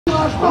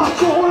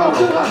Marco, on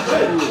l'encourage.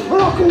 On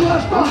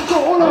l'encourage, Marco,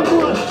 on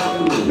l'encourage.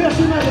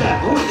 Merci,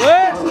 madame.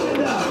 Ouais.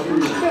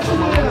 Merci,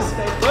 madame.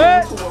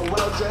 Ouais.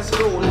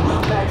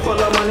 Bag full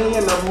of money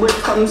and the brick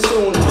comes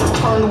soon.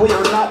 Turn we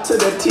are not to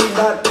the T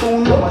dot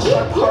tune. I'm a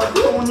sharp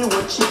cartoon, you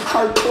a cheap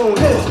cartoon.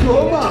 Let's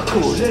go, Marco.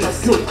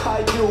 Let's go.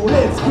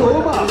 Let's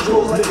go,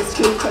 Marco. Like a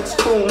skill cut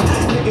spoon.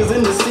 Niggas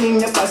in the scene,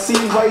 yep, I see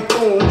right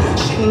through.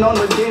 Shitting on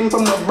the game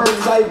from a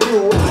bird's eye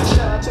view. Shout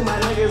out to my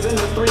niggas in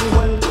the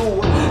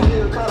 312.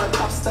 Nigga call the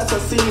cops, that's a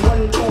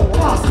C12.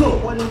 Marco.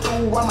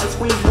 1-2, I might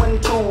squeeze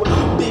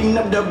 1-2. Beating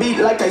up the beat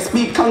like I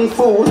speak kung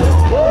fu.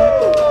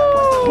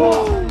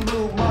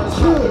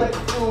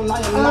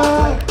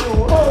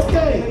 Ok,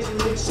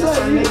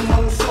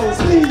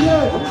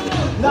 Sliyun,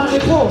 la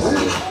réponse.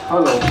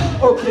 Hello.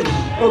 Ok,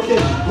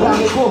 la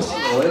réponse.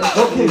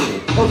 Ok.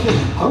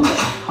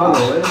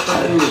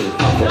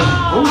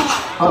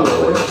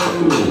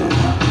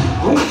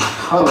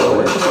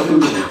 Hello.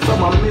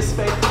 From a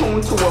misfit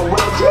coon to a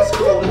well-dressed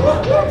goon.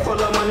 Bag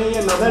full of money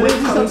and the brick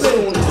comes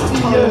soon.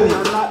 Turn we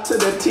are not to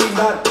the T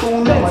dot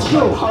tune. I'm a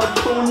sharp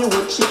harpoon, you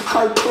a cheap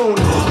cartoon.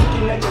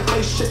 Looking at your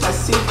face, shit, I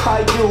see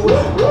Caillou.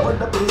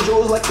 Covered up in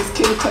jewels like it's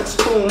King Tut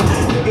spoon.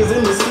 Niggas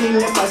in the scene,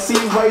 yep, I see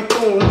right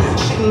through.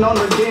 Shitting on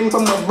the game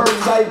from a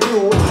bird's eye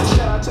view.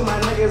 Shout out to my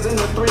niggas in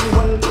the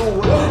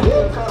 312.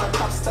 Nigga call the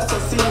cops, that's a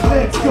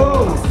Let's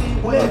go.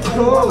 Let's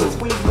go.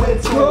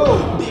 Let's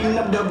go. Beating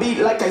up the beat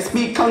like I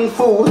speak kung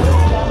fu. Look at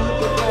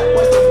that,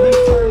 watch the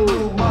beat turn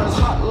blue. Bars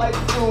hot like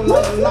June,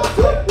 I'm not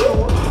like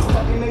you.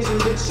 Fucking Asian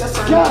bitch, yes,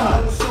 I'm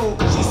not Sue.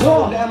 Cause she's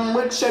so damn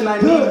rich and I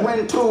need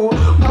rent too. So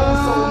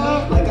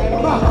neat like I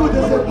need Marco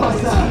deuxième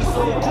passage.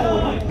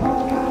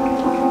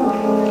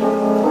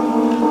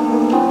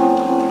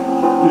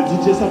 Le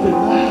DJ s'appelle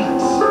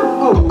Max.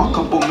 A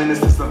couple minutes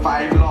to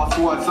survive, last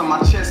words on my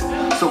chest.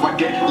 So I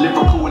get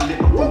lyrical and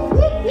literal.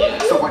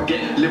 So I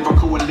get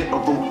lyrical and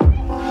literal.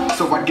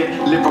 So I get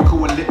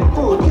lyrical and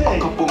literal. A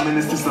couple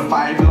minutes to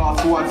survive,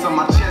 last words on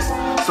my chest.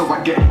 So I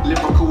get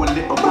lyrical and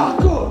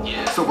literal.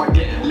 So I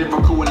get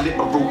lyrical and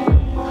literal.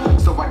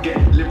 So I get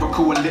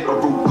lyrical and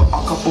literal.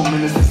 A couple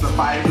minutes to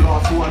survive,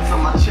 last words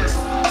on my chest.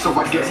 So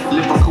I get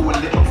lyrical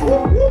and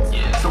literal.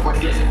 So I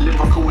get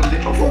lyrical and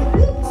literal.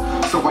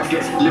 So I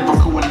get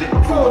lyrical and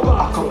literal.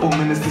 A couple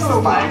minutes to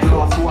survive,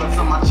 last words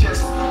on my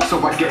chest. So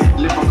I get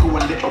lyrical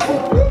and literal.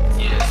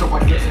 So I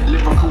get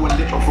lyrical and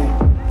literal.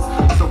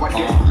 So I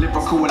get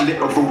lyrical and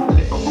literal.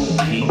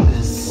 Deep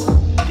this,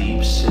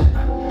 deep shit.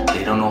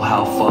 They don't know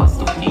how fast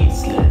the weed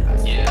slip.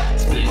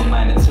 Split my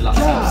mind until I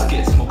seem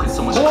skit. Smoking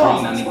so much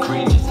green, I need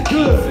green just to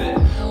keep fit.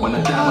 When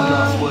I die, my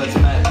last words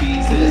might be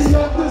this.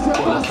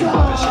 All I can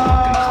rubbish and I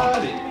can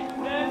cop it.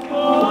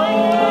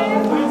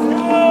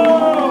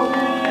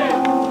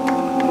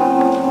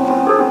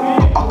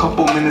 A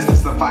couple minutes to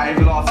survive,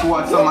 last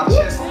words on my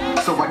chest.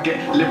 So I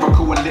get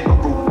lyrical and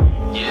literal.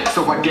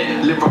 So I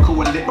get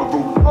lyrical and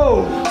literal.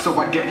 So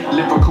I get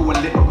lyrical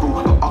and literal.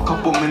 A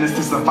couple minutes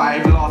to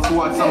survive, last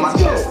words on my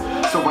chest.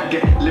 So I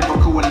get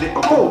lyrical and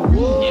literal.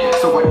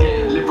 So I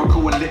get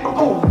lyrical and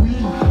literal.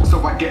 So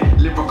I get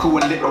lyrical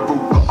and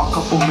literal. A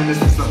couple minutes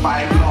to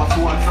survive, last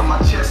words on my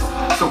chest.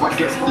 So I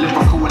get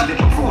lyrical and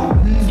literal.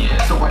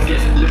 So I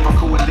get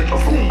lyrical and literal.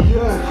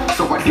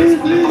 So I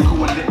get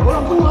lyrical and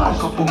literal. A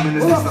couple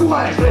minutes to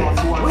survive,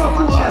 last words on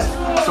my chest.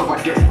 So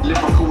I get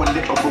lyrical and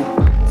literal.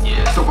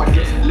 So I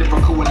get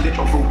lyrical and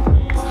literal.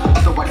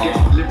 So I get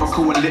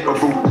lyrical and literal.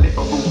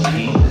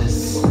 Deep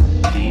this,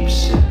 deep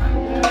shit.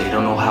 They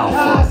don't know how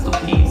fast the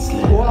weed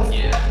slip.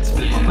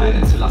 Split my mind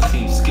until I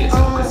seem skit.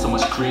 Smoking so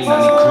much green, I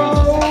need green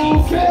just to keep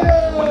fit.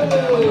 When I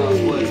die, my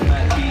last words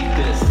might be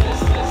this.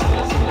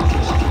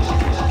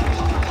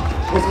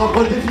 On se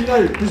rapproche des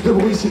finales. Plus de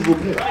bruit, s'il vous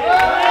plaît.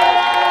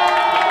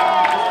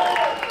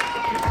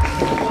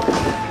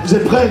 Vous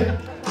êtes prêts?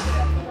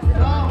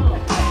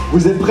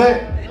 Vous êtes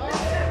prêts?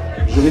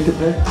 Je vais être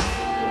prêt.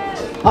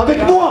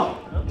 Avec moi.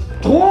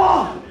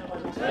 3,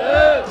 2,